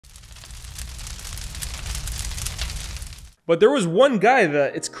But there was one guy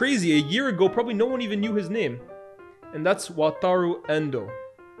that, it's crazy, a year ago, probably no one even knew his name. And that's Wataru Endo.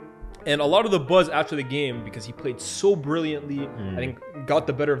 And a lot of the buzz after the game, because he played so brilliantly, I think got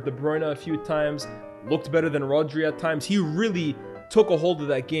the better of De Bruyne a few times, looked better than Rodri at times. He really took a hold of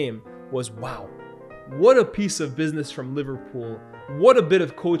that game, was wow. What a piece of business from Liverpool. What a bit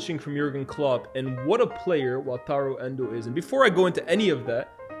of coaching from Jurgen Klopp. And what a player Wataru Endo is. And before I go into any of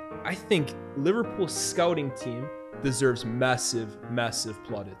that, I think Liverpool's scouting team deserves massive, massive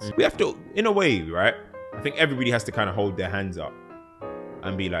plaudits. We have to, in a way, right? I think everybody has to kind of hold their hands up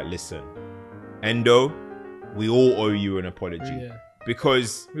and be like, listen, Endo, we all owe you an apology. Yeah.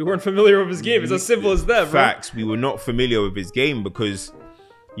 Because we weren't familiar with his game. It's as simple as that, bro. Facts, we were not familiar with his game because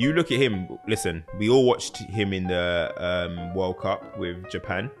you look at him, listen, we all watched him in the World Cup with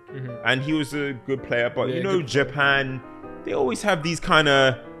Japan and he was a good player, but you know, Japan, they always have these kind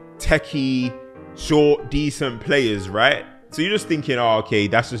of techie, short, decent players, right? So you're just thinking, oh, okay,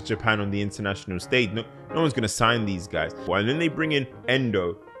 that's just Japan on the international stage. No one's going to sign these guys. And then they bring in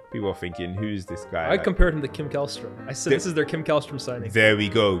Endo. People are thinking, who's this guy? I compared him to Kim Kallstrom. I said, this is their Kim Kallstrom signing. There we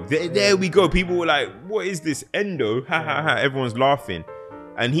go. There we go. People were like, what is this Endo? Ha ha ha. Everyone's laughing.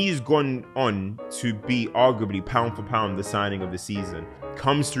 And he's gone on to be arguably pound for pound the signing of the season.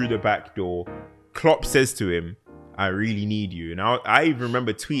 Comes through the back door. Klopp says to him, I really need you. And I even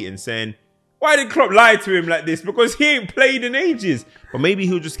remember tweeting saying, why did Klopp lie to him like this? Because he ain't played in ages. But maybe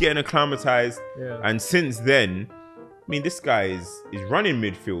he'll just get acclimatized. Yeah. And since then, I mean, this guy is running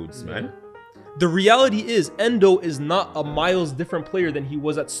midfields, man. The reality is, Endo is not a miles different player than he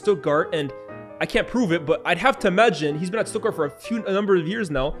was at Stuttgart. And I can't prove it, but I'd have to imagine he's been at Stuttgart for a number of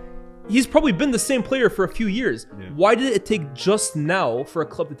years now. He's probably been the same player for a few years. Yeah. Why did it take just now for a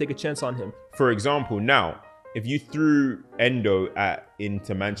club to take a chance on him? For example, now, if you threw Endo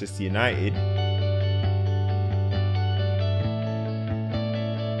into Manchester United,